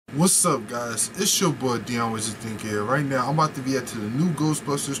What's up, guys? It's your boy Dion with Think here. Right now, I'm about to react to the new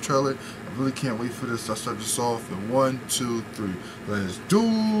Ghostbusters trailer. I really can't wait for this. I'll start this off in 1, 2, 3. Let's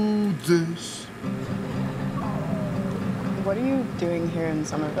do this. What are you doing here in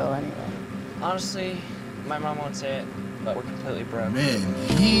Somerville anyway? Honestly, my mom won't say it, but we're completely broke. Man,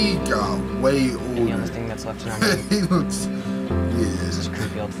 he got way older. And the only thing that's left in our name He looks... is this Yeah.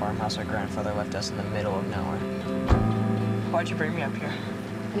 creepy old farmhouse our grandfather left us in the middle of nowhere. Why'd you bring me up here?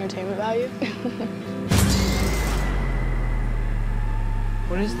 Entertainment value?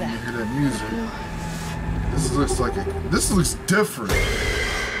 What is You that? hear that music? This looks like this looks different.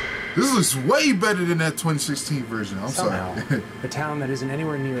 This looks way better than that 2016 version. I'm Somehow, sorry. a town that isn't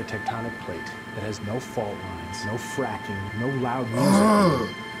anywhere near a tectonic plate, that has no fault lines, no fracking, no loud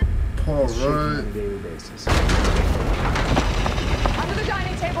music. Paul is shaking on a Rudd. daily basis. Under the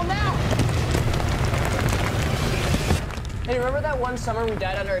dining table now! Hey, remember that one summer we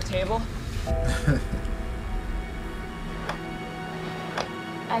died under a table?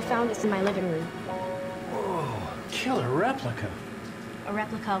 I found this in my living room. Whoa, killer replica. A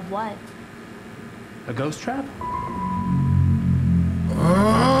replica of what? A ghost trap?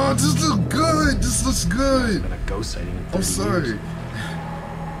 Oh, this looks good. This looks good. Been a ghost sighting in 30 I'm sorry. years.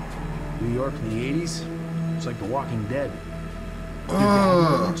 New York in the 80s? It's like The Walking Dead. Did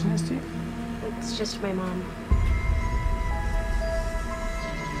Dad mention this to you? It's just my mom.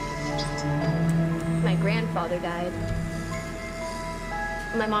 My grandfather died.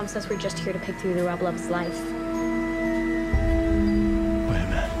 My mom says we're just here to pick through the rubble of his life. Wait a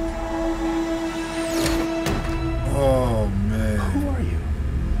minute. Oh, man. Who are you?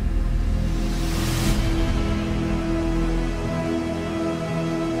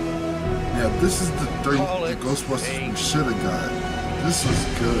 Yeah, this is the Ghostbusters we should have got. This was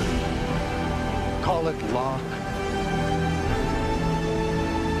good. Call it luck.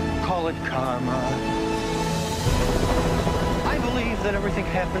 Call it karma. I believe that everything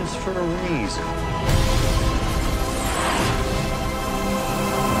happens for a reason.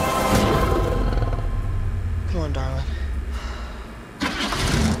 Come on, darling.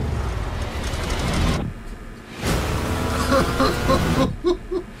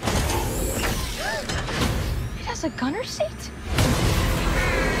 It has a gunner seat?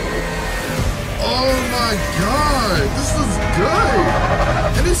 Oh my god, this is good!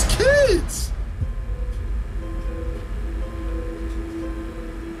 And it's kids!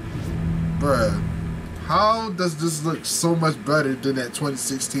 Bruh, how does this look so much better than that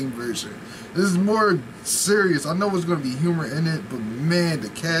 2016 version? This is more serious. I know there's gonna be humor in it, but man, the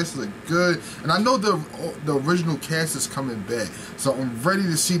cast look good. And I know the original cast is coming back. So I'm ready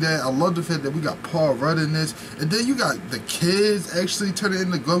to see that. I love the fact that we got Paul Rudd in this. And then you got the kids actually turning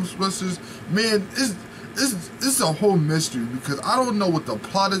into Ghostbusters. Man, it's a whole mystery because I don't know what the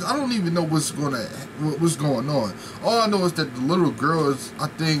plot is. I don't even know what's going on. All I know is that the little girl is, I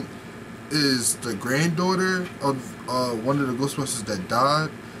think, is the granddaughter of one of the Ghostbusters that died,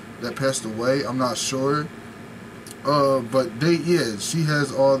 that passed away. I'm not sure. But she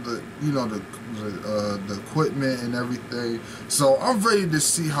has all the, the equipment and everything. So I'm ready to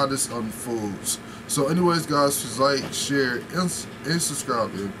see how this unfolds. So anyways, guys, just like, share, and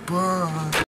subscribe. And bye.